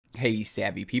Hey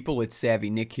savvy people, it's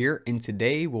Savvy Nick here, and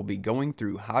today we'll be going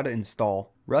through how to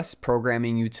install Rust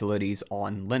programming utilities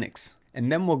on Linux.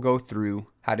 And then we'll go through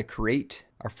how to create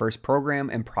our first program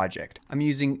and project. I'm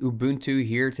using Ubuntu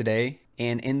here today,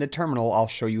 and in the terminal I'll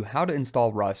show you how to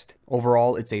install Rust.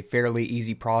 Overall, it's a fairly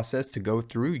easy process to go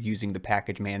through using the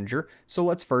package manager, so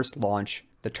let's first launch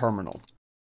the terminal.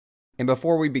 And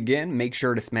before we begin, make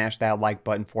sure to smash that like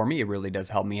button for me, it really does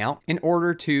help me out. In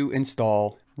order to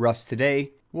install Rust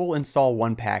today, we'll install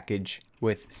one package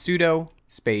with sudo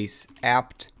space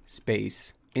apt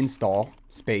space install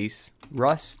space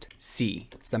rust c.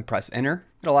 Then press enter.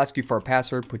 It'll ask you for a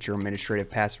password, put your administrative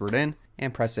password in,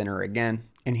 and press enter again.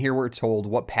 And here we're told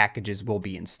what packages will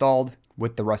be installed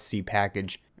with the rust c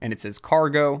package. And it says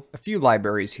cargo, a few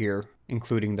libraries here,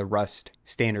 including the Rust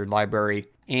standard library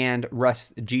and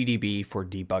Rust GDB for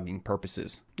debugging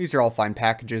purposes. These are all fine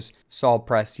packages, so I'll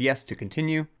press yes to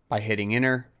continue by hitting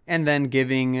enter, and then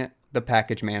giving the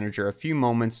package manager a few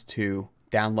moments to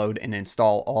download and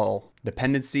install all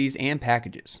dependencies and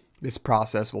packages. This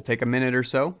process will take a minute or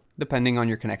so, depending on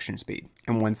your connection speed.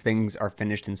 And once things are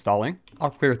finished installing,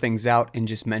 I'll clear things out and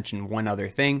just mention one other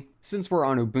thing. Since we're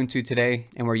on Ubuntu today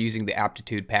and we're using the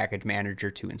aptitude package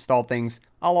manager to install things,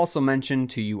 I'll also mention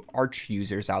to you Arch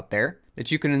users out there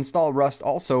that you can install Rust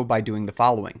also by doing the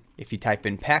following. If you type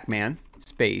in pacman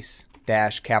space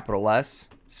 -S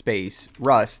space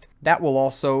Rust, that will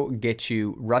also get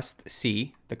you Rust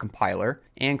C, the compiler,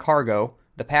 and Cargo,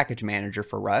 the package manager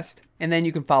for Rust. And then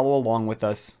you can follow along with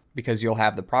us because you'll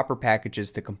have the proper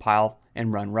packages to compile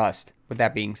and run Rust. With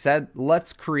that being said,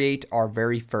 let's create our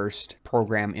very first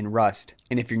program in Rust.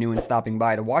 And if you're new and stopping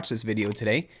by to watch this video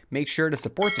today, make sure to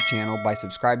support the channel by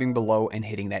subscribing below and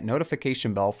hitting that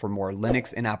notification bell for more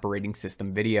Linux and operating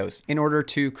system videos. In order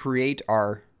to create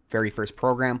our very first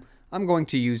program, I'm going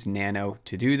to use Nano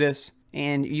to do this,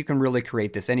 and you can really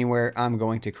create this anywhere. I'm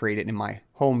going to create it in my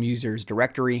home users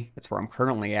directory. That's where I'm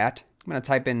currently at. I'm going to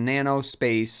type in nano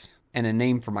space and a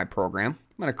name for my program.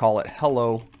 I'm going to call it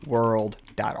hello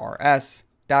world.rs.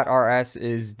 .rs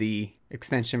is the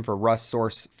extension for Rust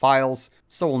source files,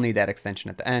 so we'll need that extension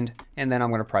at the end. And then I'm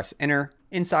going to press enter.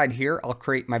 Inside here, I'll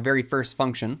create my very first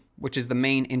function, which is the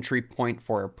main entry point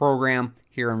for a program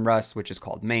here in Rust, which is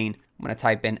called main. I'm going to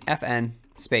type in fn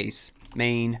space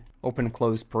main open and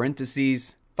close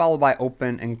parentheses followed by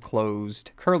open and closed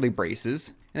curly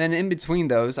braces, and then in between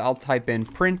those I'll type in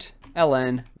print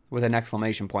ln with an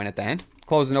exclamation point at the end,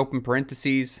 close and open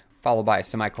parentheses followed by a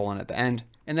semicolon at the end,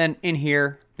 and then in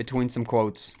here between some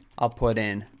quotes I'll put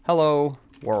in hello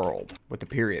world with a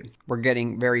period. We're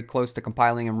getting very close to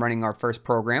compiling and running our first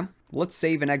program. Let's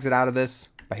save and exit out of this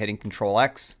by hitting Control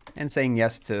X and saying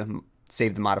yes to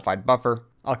save the modified buffer.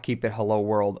 I'll keep it hello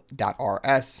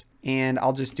world.rs, and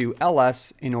I'll just do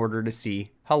ls in order to see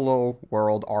hello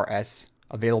world rs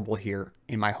available here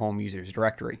in my home users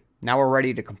directory. Now we're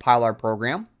ready to compile our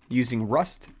program using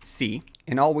Rust C,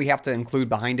 and all we have to include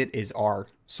behind it is our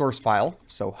source file,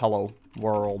 so hello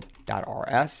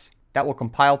world.rs. That will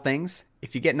compile things.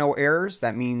 If you get no errors,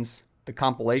 that means the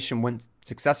compilation went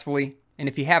successfully. And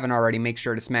if you haven't already, make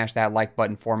sure to smash that like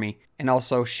button for me. And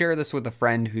also share this with a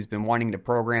friend who's been wanting to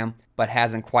program but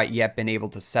hasn't quite yet been able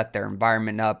to set their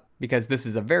environment up, because this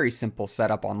is a very simple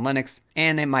setup on Linux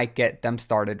and it might get them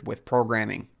started with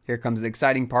programming. Here comes the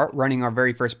exciting part, running our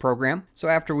very first program. So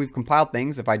after we've compiled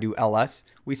things, if I do ls,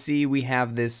 we see we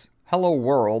have this hello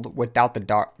world without the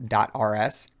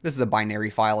 .rs. This is a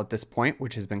binary file at this point,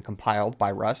 which has been compiled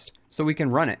by Rust. So we can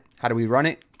run it. How do we run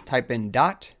it? Type in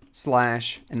 /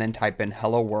 and then type in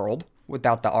hello world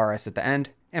without the rs at the end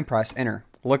and press enter.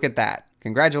 Look at that.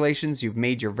 Congratulations, you've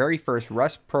made your very first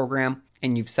Rust program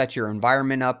and you've set your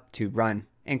environment up to run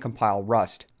and compile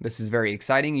Rust. This is very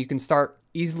exciting. You can start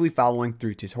easily following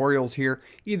through tutorials here,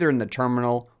 either in the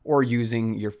terminal or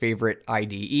using your favorite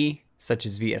IDE such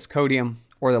as VS Codium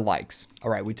or the likes.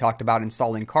 Alright, we talked about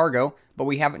installing Cargo, but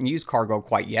we haven't used Cargo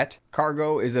quite yet.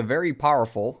 Cargo is a very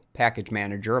powerful package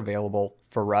manager available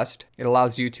for Rust. It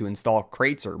allows you to install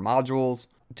crates or modules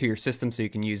to your system so you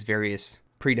can use various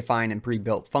predefined and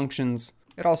pre-built functions.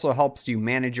 It also helps you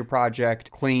manage your project,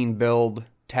 clean, build,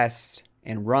 test,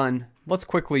 and run. Let's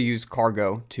quickly use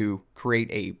Cargo to create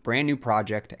a brand new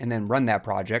project and then run that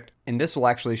project. And this will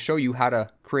actually show you how to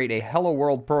create a hello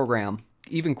world program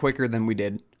even quicker than we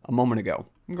did a moment ago.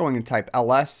 I'm going to type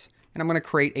ls and I'm going to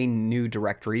create a new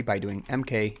directory by doing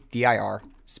mkdir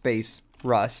space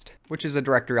Rust, which is a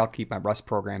directory I'll keep my Rust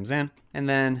programs in, and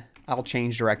then I'll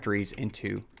change directories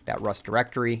into that Rust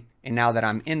directory. And now that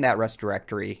I'm in that Rust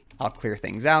directory, I'll clear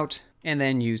things out and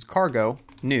then use cargo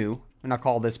new, and I'll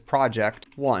call this project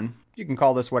 1. You can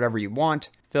call this whatever you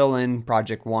want. Fill in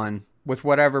project 1 with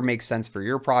whatever makes sense for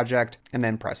your project, and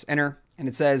then press enter. And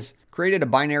it says, created a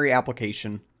binary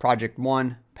application, project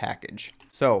 1 package.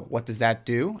 So what does that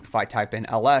do? If I type in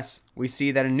ls, we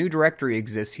see that a new directory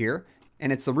exists here,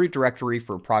 and it's the root directory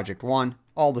for project 1.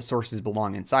 All the sources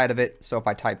belong inside of it. So if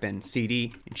I type in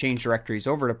cd and change directories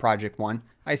over to project 1,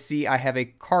 I see I have a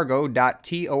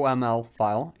cargo.toml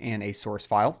file and a source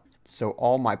file. So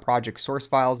all my project source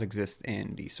files exist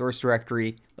in the source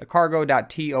directory. The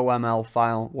cargo.toml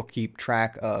file will keep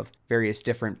track of various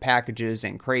different packages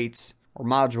and crates or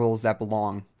modules that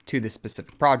belong to this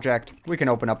specific project. We can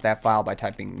open up that file by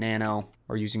typing nano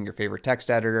or using your favorite text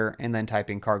editor and then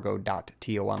typing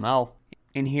cargo.toml.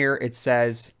 In here it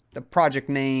says the project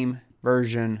name,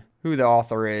 version, who the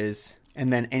author is,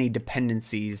 and then any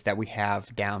dependencies that we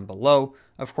have down below.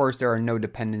 Of course, there are no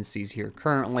dependencies here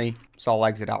currently, so I'll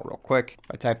exit out real quick.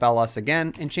 If I type ls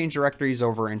again and change directories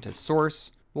over into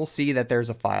source, we'll see that there's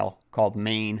a file called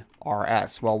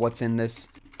main.rs. Well, what's in this?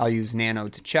 I'll use nano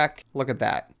to check. Look at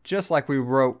that. Just like we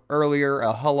wrote earlier,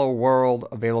 a hello world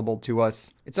available to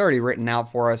us. It's already written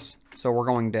out for us. So we're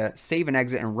going to save and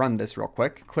exit and run this real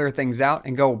quick. Clear things out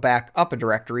and go back up a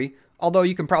directory. Although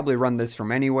you can probably run this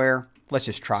from anywhere. Let's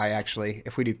just try actually.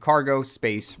 If we do cargo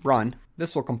space run,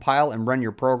 this will compile and run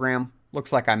your program.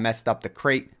 Looks like I messed up the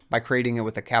crate by creating it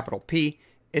with a capital P.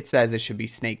 It says it should be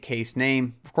snake case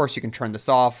name. Of course you can turn this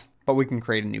off, but we can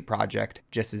create a new project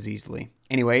just as easily.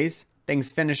 Anyways,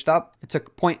 things finished up. It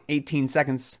took 0.18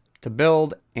 seconds to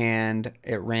build and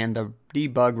it ran the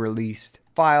debug released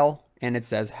file and it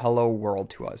says hello world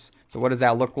to us. So what does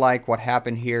that look like? What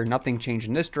happened here? Nothing changed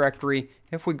in this directory.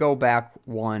 If we go back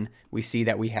one, we see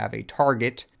that we have a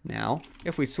target now.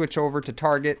 If we switch over to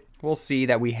target, we'll see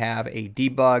that we have a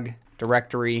debug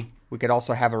directory. We could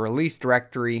also have a release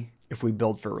directory if we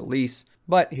build for release.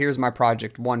 But here's my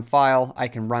project 1 file. I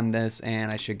can run this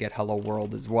and I should get hello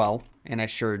world as well. And I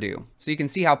sure do. So you can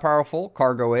see how powerful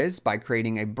Cargo is by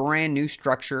creating a brand new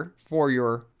structure for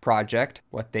your project,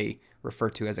 what they refer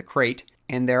to as a crate.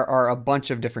 And there are a bunch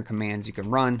of different commands you can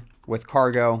run with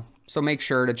Cargo. So make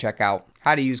sure to check out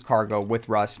how to use Cargo with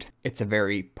Rust. It's a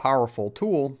very powerful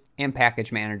tool and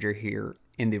package manager here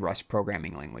in the Rust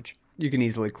programming language. You can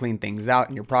easily clean things out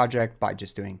in your project by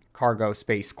just doing cargo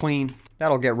space clean.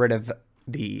 That'll get rid of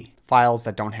the files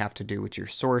that don't have to do with your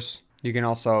source. You can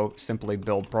also simply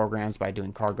build programs by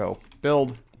doing cargo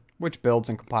build, which builds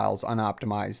and compiles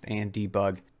unoptimized and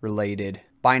debug related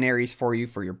binaries for you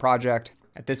for your project.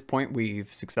 At this point,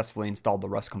 we've successfully installed the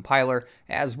Rust compiler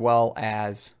as well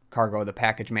as Cargo, the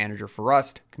package manager for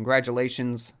Rust.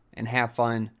 Congratulations and have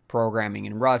fun programming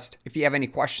in Rust. If you have any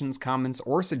questions, comments,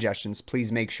 or suggestions,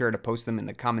 please make sure to post them in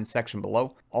the comments section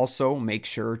below. Also, make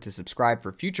sure to subscribe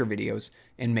for future videos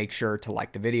and make sure to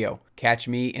like the video. Catch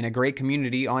me in a great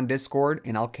community on Discord,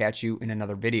 and I'll catch you in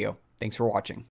another video. Thanks for watching.